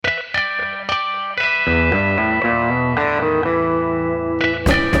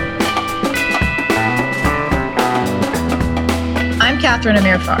Catherine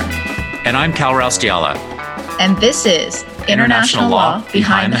Amirfar. And I'm Cal Raustiala. And this is International Law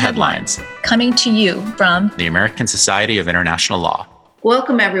Behind the Headlines, coming to you from the American Society of International Law.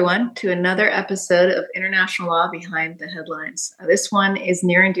 Welcome, everyone, to another episode of International Law Behind the Headlines. This one is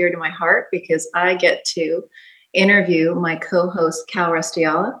near and dear to my heart because I get to interview my co-host, Cal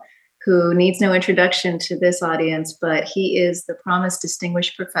Raustiala, who needs no introduction to this audience, but he is the Promised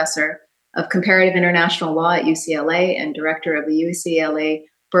Distinguished Professor of Comparative International Law at UCLA and Director of the UCLA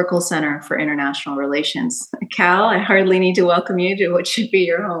Burkle Center for International Relations. Cal, I hardly need to welcome you to what should be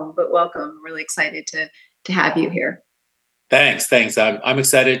your home, but welcome. I'm really excited to have you here. Thanks. I'm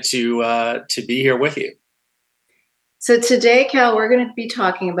excited to be here with you. So today, Cal, we're going to be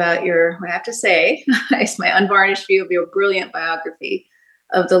talking about I have to say, it's my unvarnished view of your brilliant biography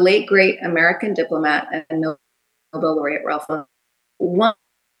of the late, great American diplomat and Nobel laureate Ralph Bunche.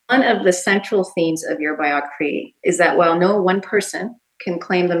 One of the central themes of your biography is that while no one person can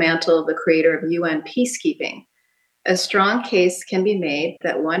claim the mantle of the creator of UN peacekeeping, a strong case can be made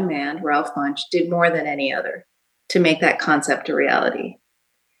that one man, Ralph Bunche, did more than any other to make that concept a reality.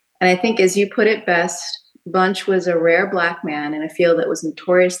 And I think, as you put it best, Bunche was a rare Black man in a field that was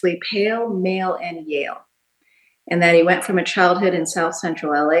notoriously pale, male, and Yale, and that he went from a childhood in South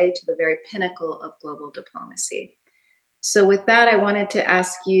Central LA to the very pinnacle of global diplomacy. So with that, I wanted to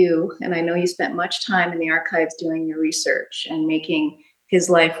ask you, and I know you spent much time in the archives doing your research and making his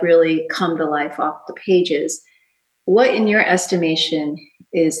life really come to life off the pages. What, in your estimation,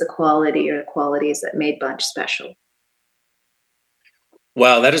 is the quality or the qualities that made Bunche special?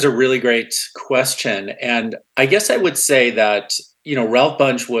 Wow, that is a really great question. And I guess I would say that, Ralph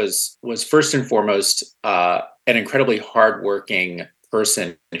Bunche was first and foremost an incredibly hardworking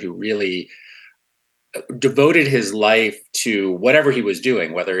person who really devoted his life to whatever he was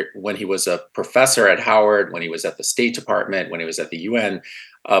doing, whether when he was a professor at Howard, when he was at the State Department, when he was at the UN.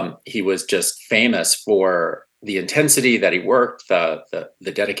 He was just famous for the intensity that he worked, the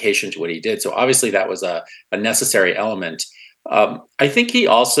dedication to what he did. So obviously that was a necessary element. I think he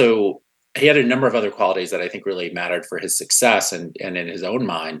had a number of other qualities that I think really mattered for his success and in his own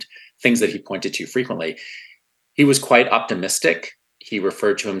mind, things that he pointed to frequently. He was quite optimistic. He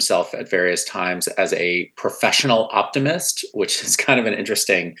referred to himself at various times as a professional optimist, which is kind of an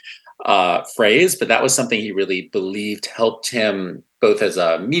interesting phrase, but that was something he really believed helped him both as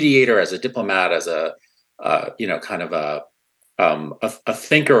a mediator, as a diplomat, as a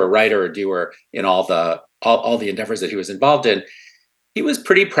thinker, a writer, a doer in all the endeavors that he was involved in. He was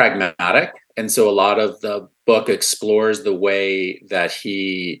pretty pragmatic, and so a lot of the book explores the way that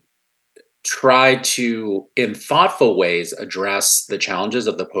he tried to, in thoughtful ways, address the challenges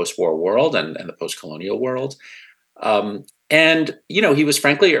of the post-war world and the post-colonial world. He was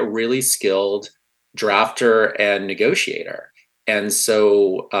frankly a really skilled drafter and negotiator. And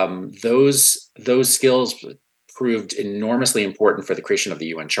so those skills proved enormously important for the creation of the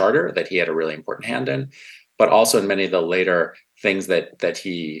UN Charter that he had a really important hand in, but also in many of the later things that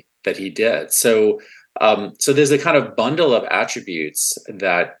he did. So there's a kind of bundle of attributes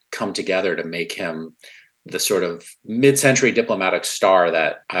that come together to make him the sort of mid-century diplomatic star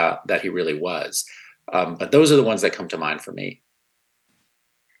that he really was. But those are the ones that come to mind for me.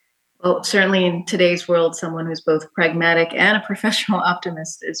 Well, certainly in today's world, someone who's both pragmatic and a professional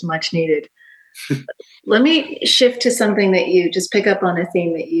optimist is much needed. Let me shift to something that you just pick up on a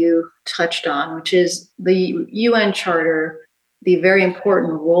theme that you touched on, which is the UN Charter, the very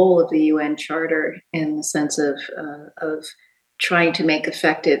important role of the UN Charter in the sense of trying to make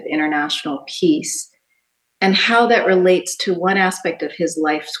effective international peace, and how that relates to one aspect of his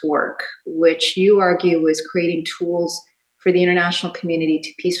life's work, which you argue was creating tools for the international community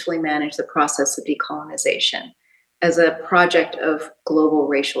to peacefully manage the process of decolonization as a project of global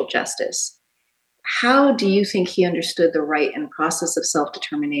racial justice. How do you think he understood the right and process of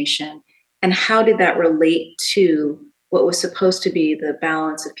self-determination, and how did that relate to what was supposed to be the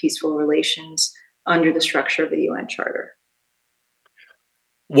balance of peaceful relations under the structure of the UN Charter?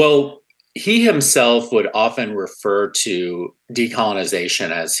 Well, he himself would often refer to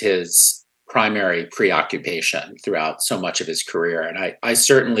decolonization as his primary preoccupation throughout so much of his career. And I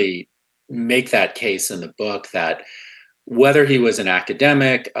certainly make that case in the book that whether he was an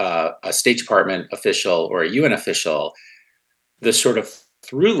academic, a State Department official, or a UN official, the sort of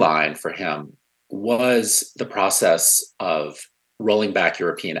through line for him was the process of rolling back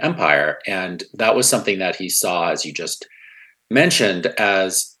European empire. And that was something that he saw, as you just mentioned,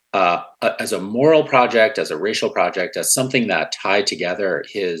 as a moral project, as a racial project, as something that tied together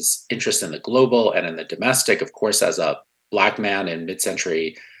his interest in the global and in the domestic. Of course, as a Black man in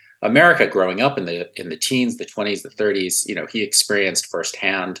mid-century America growing up in the teens, the 20s, the 30s. He experienced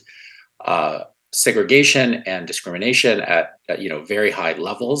firsthand segregation and discrimination at very high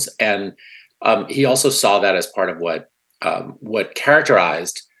levels, and he also saw that as part of what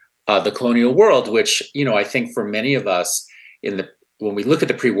characterized the colonial world, which I think for many of us when we look at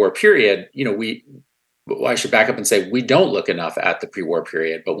the pre-war period, I should back up and say we don't look enough at the pre-war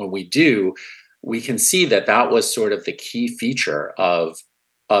period, but when we do, we can see that was sort of the key feature of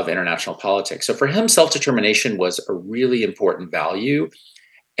international politics. So for him, self-determination was a really important value,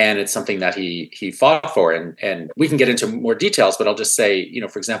 and it's something that he fought for. And we can get into more details, but I'll just say,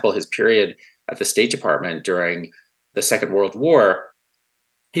 for example, his period at the State Department during the Second World War,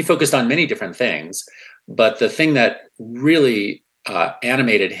 he focused on many different things, but the thing that really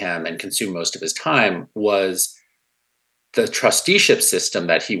animated him and consumed most of his time was the trusteeship system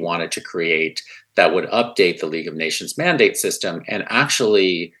that he wanted to create that would update the League of Nations mandate system and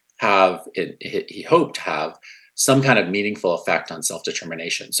actually he hoped to have some kind of meaningful effect on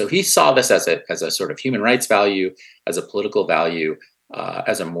self-determination. So he saw this as a sort of human rights value, as a political value,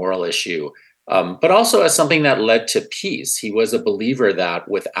 as a moral issue, but also as something that led to peace. He was a believer that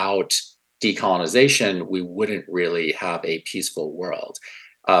without decolonization, we wouldn't really have a peaceful world.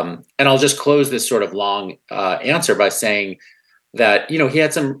 And I'll just close this sort of long answer by saying that, he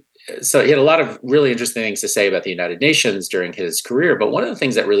had a lot of really interesting things to say about the United Nations during his career. But one of the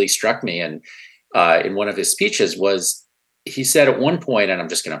things that really struck me in one of his speeches was he said at one point, and I'm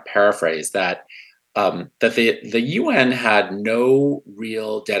just going to paraphrase that the UN had no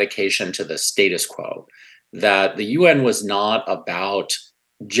real dedication to the status quo, that the UN was not about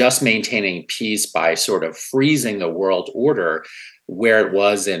just maintaining peace by sort of freezing the world order where it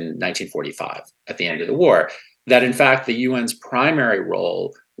was in 1945 at the end of the war, that in fact the UN's primary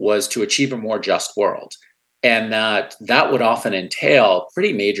role was to achieve a more just world, and that would often entail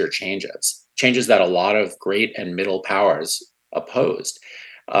pretty major changes that a lot of great and middle powers opposed.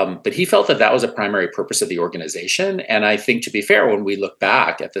 But he felt that was a primary purpose of the organization. And I think, to be fair, when we look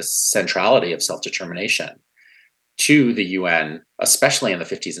back at the centrality of self-determination to the UN, especially in the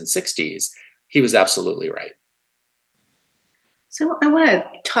 50s and 60s, he was absolutely right. So I want to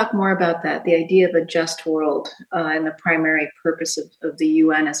talk more about that, the idea of a just world and the primary purpose of the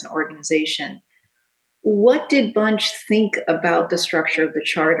UN as an organization. What did Bunche think about the structure of the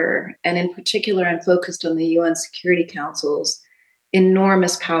Charter? And in particular, I'm focused on the UN Security Council's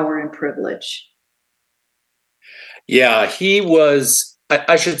enormous power and privilege. Yeah, he was,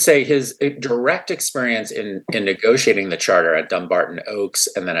 I should say, his direct experience in negotiating the Charter at Dumbarton Oaks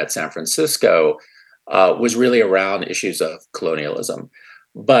and then at San Francisco was really around issues of colonialism.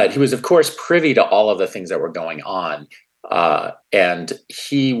 But he was, of course, privy to all of the things that were going on. And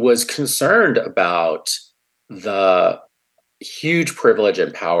he was concerned about the huge privilege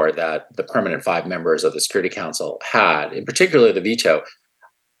and power that the permanent 5 members of the Security Council had, in particular the veto.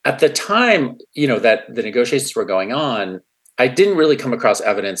 At the time, that the negotiations were going on, I didn't really come across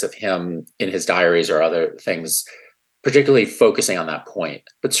evidence of him in his diaries or other things particularly focusing on that point.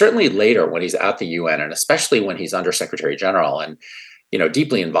 But certainly later, when he's at the UN, and especially when he's Under Secretary General and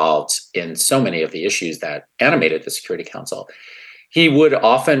deeply involved in so many of the issues that animated the Security Council, he would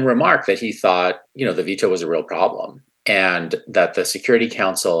often remark that he thought, the veto was a real problem, and that the Security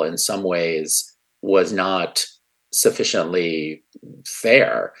Council in some ways was not sufficiently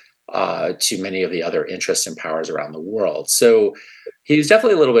fair to many of the other interests and powers around the world. So he was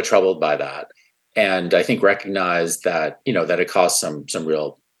definitely a little bit troubled by that, and I think recognized that that it caused some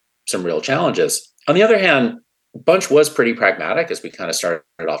real challenges. On the other hand, Bunche was pretty pragmatic, as we kind of started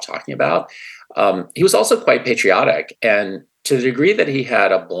off talking about. He was also quite patriotic, and to the degree that he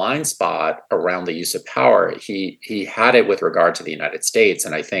had a blind spot around the use of power, he had it with regard to the United States.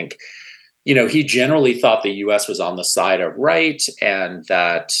 And I think, he generally thought the U.S. was on the side of right, and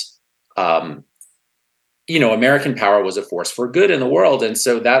that, American power was a force for good in the world. And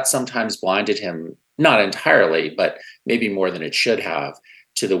so that sometimes blinded him, not entirely, but maybe more than it should have,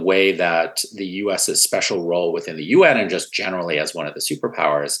 to the way that the U.S.'s special role within the UN and just generally as one of the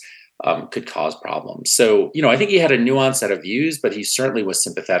superpowers could cause problems. So, I think he had a nuanced set of views, but he certainly was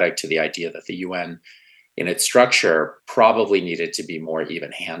sympathetic to the idea that the UN in its structure probably needed to be more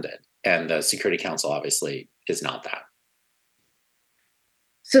even-handed. And the Security Council obviously is not that.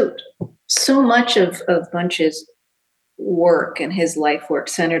 So much of Bunche's work and his life work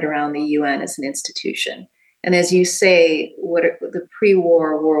centered around the UN as an institution. And as you say, the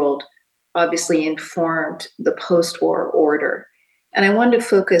pre-war world obviously informed the post-war order. And I wanted to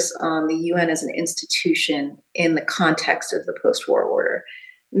focus on the UN as an institution in the context of the post-war order.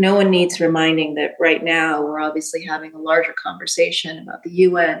 no one needs reminding that right now we're obviously having a larger conversation about the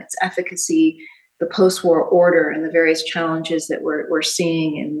UN, its efficacy, the post-war order, and the various challenges that we're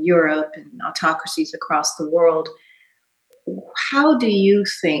seeing in Europe and autocracies across the world. How do you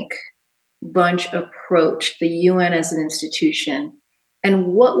think Bunch approached the UN as an institution? And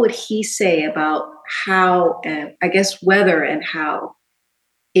what would he say about how, and I guess whether and how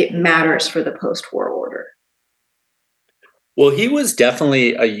it matters for the post-war order? Well, he was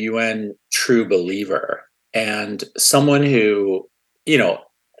definitely a UN true believer and someone who, you know,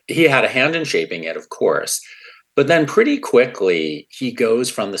 he had a hand in shaping it, of course. But then pretty quickly, he goes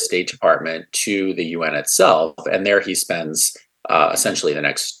from the State Department to the UN itself. And there he spends essentially the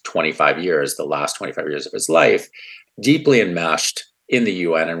next 25 years, the last 25 years of his life, deeply enmeshed in the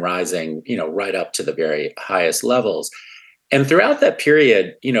UN and rising, right up to the very highest levels. And throughout that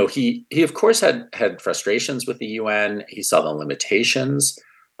period, he of course had frustrations with the UN. He saw the limitations,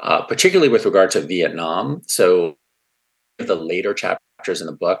 particularly with regard to Vietnam. So the later chapters in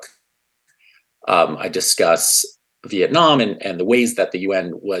the book, I discuss Vietnam and the ways that the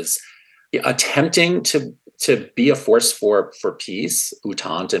UN was attempting to be a force for peace, U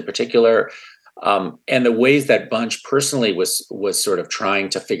Thant in particular, and the ways that Bunch personally was sort of trying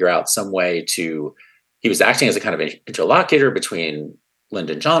to figure out some way to. He was acting as a kind of interlocutor between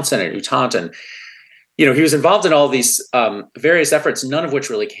Lyndon Johnson and U Thant, and he was involved in all these various efforts, none of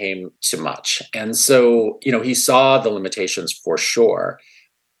which really came to much. And so, he saw the limitations for sure.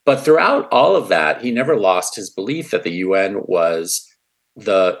 But throughout all of that, he never lost his belief that the UN was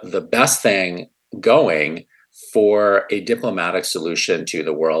the best thing going for a diplomatic solution to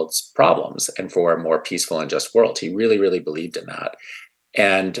the world's problems and for a more peaceful and just world. He really, really believed in that.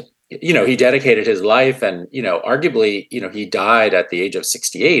 And, he dedicated his life and, arguably, he died at the age of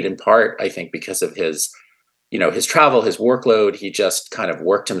 68, in part, I think, because of his travel, his workload. He just kind of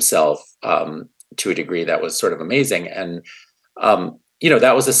worked himself to a degree that was sort of amazing. And,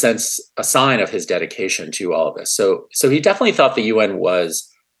 that was a sign of his dedication to all of this. So he definitely thought the UN was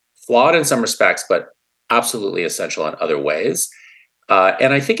flawed in some respects, but absolutely essential in other ways.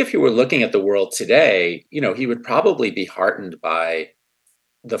 And I think if you were looking at the world today, he would probably be heartened by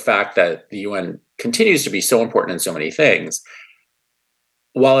the fact that the UN continues to be so important in so many things.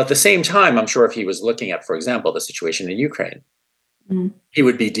 While at the same time, I'm sure if he was looking at, for example, the situation in Ukraine, he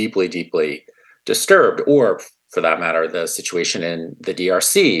would be deeply, deeply disturbed, or for that matter, the situation in the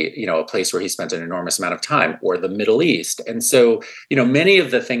DRC, a place where he spent an enormous amount of time, or the Middle East. And so, many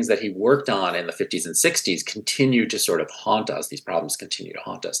of the things that he worked on in the 50s and 60s continue to sort of haunt us. These problems continue to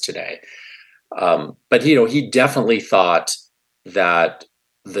haunt us today. But, he definitely thought that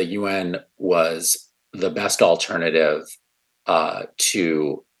the UN was the best alternative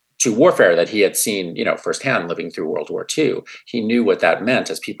to warfare that he had seen, firsthand living through World War II. He knew what that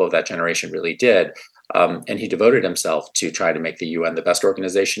meant, as people of that generation really did. And he devoted himself to try to make the UN the best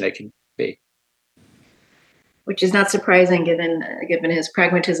organization it can be. Which is not surprising given his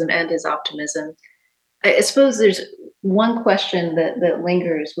pragmatism and his optimism. I suppose there's one question that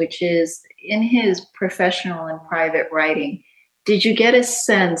lingers, which is, in his professional and private writing, did you get a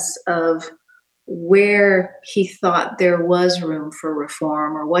sense of where he thought there was room for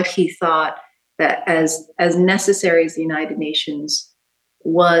reform, or what he thought that as necessary as the United Nations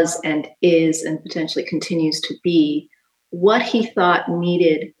was and is and potentially continues to be, what he thought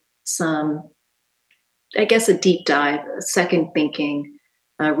needed some, I guess, a deep dive, a second thinking,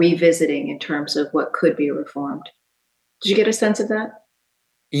 revisiting in terms of what could be reformed? Did you get a sense of that?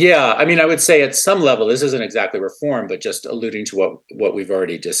 Yeah, I mean, I would say at some level, this isn't exactly reform, but just alluding to what we've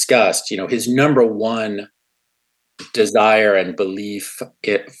already discussed. His number one desire and belief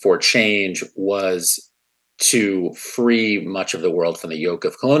for change was to free much of the world from the yoke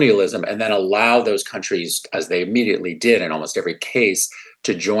of colonialism, and then allow those countries, as they immediately did in almost every case,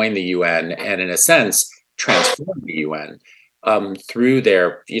 to join the UN and, in a sense, transform the UN through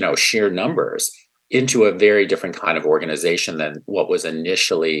their sheer numbers into a very different kind of organization than what was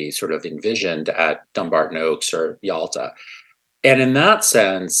initially sort of envisioned at Dumbarton Oaks or Yalta. And in that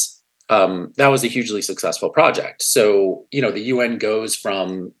sense, that was a hugely successful project. So, the UN goes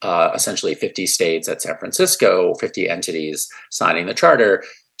from essentially 50 states at San Francisco, 50 entities signing the charter,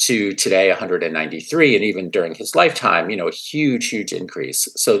 to today 193. And even during his lifetime, a huge, huge increase.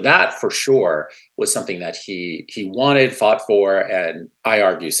 So that for sure was something that he wanted, fought for, and I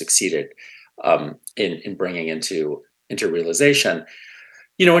argue succeeded in bringing into realization.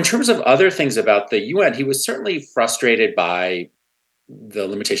 In terms of other things about the UN, he was certainly frustrated by the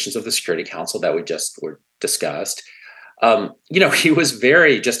limitations of the Security Council that we just discussed. He was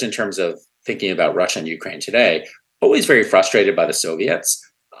very, just in terms of thinking about Russia and Ukraine today, always very frustrated by the Soviets.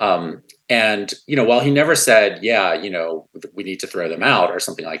 And, while he never said, yeah, we need to throw them out or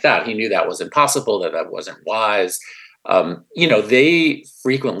something like that, he knew that was impossible, that wasn't wise. They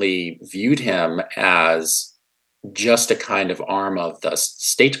frequently viewed him as just a kind of arm of the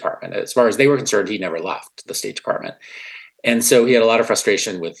State Department. As far as they were concerned, he never left the State Department. And so he had a lot of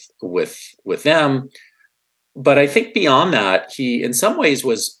frustration with them. But I think beyond that, he in some ways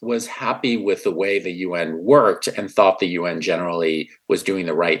was happy with the way the UN worked and thought the UN generally was doing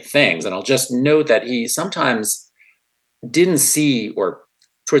the right things. And I'll just note that he sometimes didn't see, or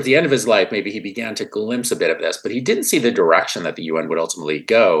towards the end of his life, maybe he began to glimpse a bit of this, but he didn't see the direction that the UN would ultimately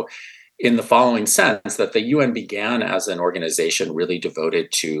go, in the following sense, that the UN began as an organization really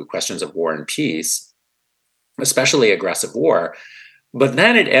devoted to questions of war and peace, especially aggressive war. But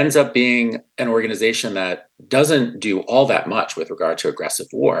then it ends up being an organization that doesn't do all that much with regard to aggressive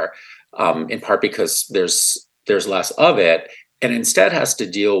war, in part because there's less of it, and instead has to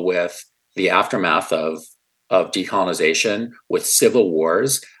deal with the aftermath of decolonization, with civil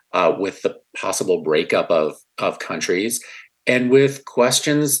wars, with the possible breakup of countries, and with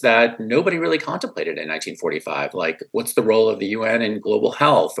questions that nobody really contemplated in 1945, like what's the role of the UN in global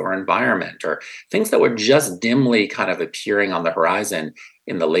health or environment, or things that were just dimly kind of appearing on the horizon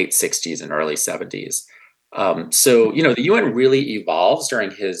in the late 60s and early 70s. So the UN really evolves during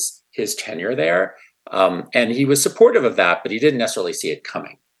his tenure there, and he was supportive of that, but he didn't necessarily see it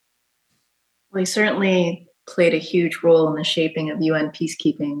coming. Well, he certainly played a huge role in the shaping of UN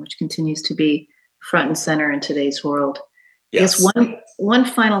peacekeeping, which continues to be front and center in today's world. Yes. Yes. One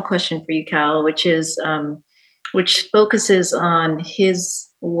final question for you, Cal, which focuses on his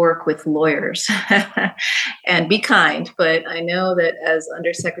work with lawyers. And be kind, but I know that as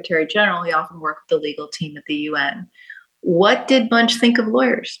Undersecretary General, he often worked with the legal team at the UN. What did Bunch think of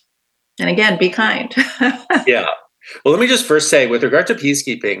lawyers? And again, be kind. Yeah. Well, let me just first say, with regard to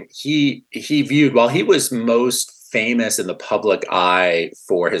peacekeeping, he viewed, while he was most famous in the public eye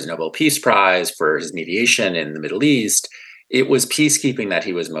for his Nobel Peace Prize, for his mediation in the Middle East, it was peacekeeping that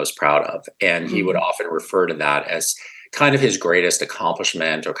he was most proud of. And he would often refer to that as kind of his greatest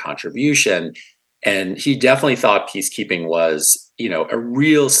accomplishment or contribution. And he definitely thought peacekeeping was, a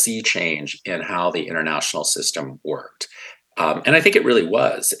real sea change in how the international system worked. And I think it really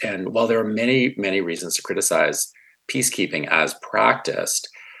was. And while there are many, many reasons to criticize peacekeeping as practiced,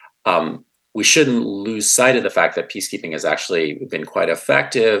 we shouldn't lose sight of the fact that peacekeeping has actually been quite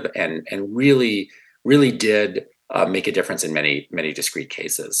effective and really, really did make a difference in many, many discrete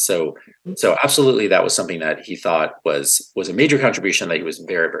cases. So absolutely, that was something that he thought was a major contribution that he was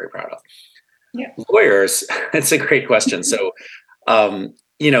very, very proud of. Yeah. Lawyers, it's a great question. So,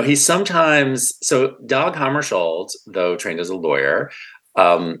 he sometimes, so Dag Hammarskjöld, though trained as a lawyer,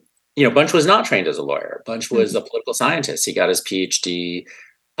 Bunch was not trained as a lawyer. Bunch was a political scientist. He got his PhD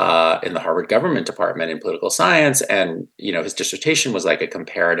in the Harvard Government Department in political science, and his dissertation was like a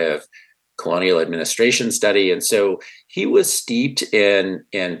comparative colonial administration study. And so he was steeped in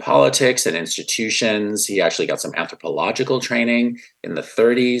politics and institutions. He actually got some anthropological training in the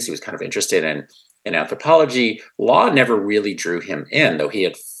 30s. He was kind of interested in anthropology. Law never really drew him in, though he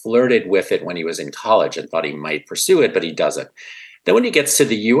had flirted with it when he was in college and thought he might pursue it, but he doesn't. Then when he gets to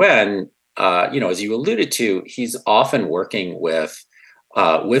the UN, as you alluded to, he's often working with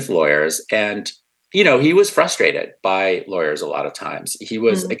lawyers, and he was frustrated by lawyers a lot of times. He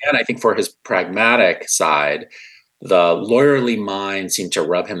was, again, I think for his pragmatic side, the lawyerly mind seemed to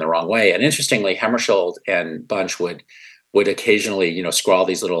rub him the wrong way. And interestingly, Hammarskjöld and Bunch would occasionally, scrawl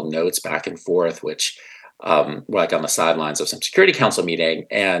these little notes back and forth, which were like on the sidelines of some Security Council meeting,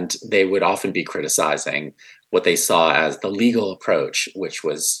 and they would often be criticizing what they saw as the legal approach, which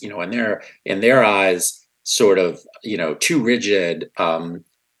was, in their eyes, sort of, too rigid,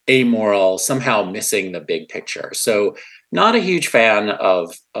 amoral, somehow missing the big picture. So not a huge fan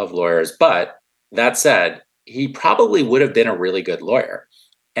of lawyers, but that said, he probably would have been a really good lawyer.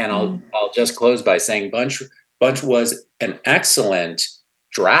 And I'll just close by saying Bunch was an excellent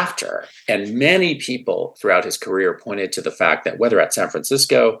drafter. And many people throughout his career pointed to the fact that whether at San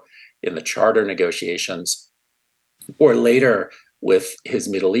Francisco in the charter negotiations or later with his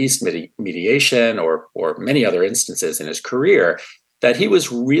Middle East mediation or many other instances in his career, that he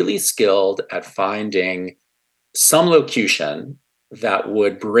was really skilled at finding some locution that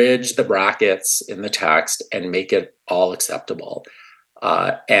would bridge the brackets in the text and make it all acceptable.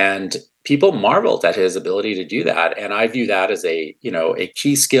 And people marveled at his ability to do that. And I view that as a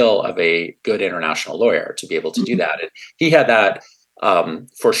key skill of a good international lawyer, to be able to do that. And he had that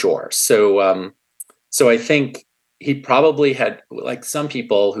for sure. So I think, he probably had, like some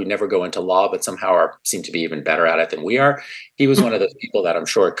people who never go into law, but somehow seem to be even better at it than we are. He was one of those people that I'm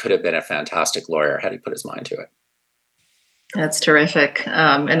sure could have been a fantastic lawyer had he put his mind to it. That's terrific.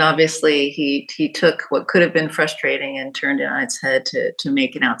 And obviously he took what could have been frustrating and turned it on its head to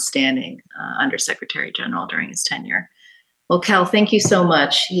make an outstanding Undersecretary General during his tenure. Well, Cal, thank you so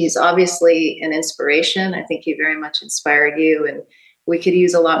much. He's obviously an inspiration. I think he very much inspired you, and we could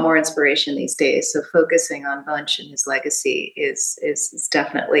use a lot more inspiration these days. So focusing on Bunch and his legacy is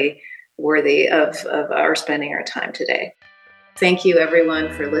definitely worthy of our spending our time today. Thank you,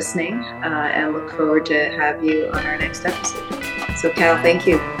 everyone, for listening, and look forward to have you on our next episode. So, Cal, thank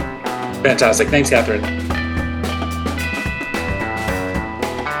you. Fantastic. Thanks, Catherine.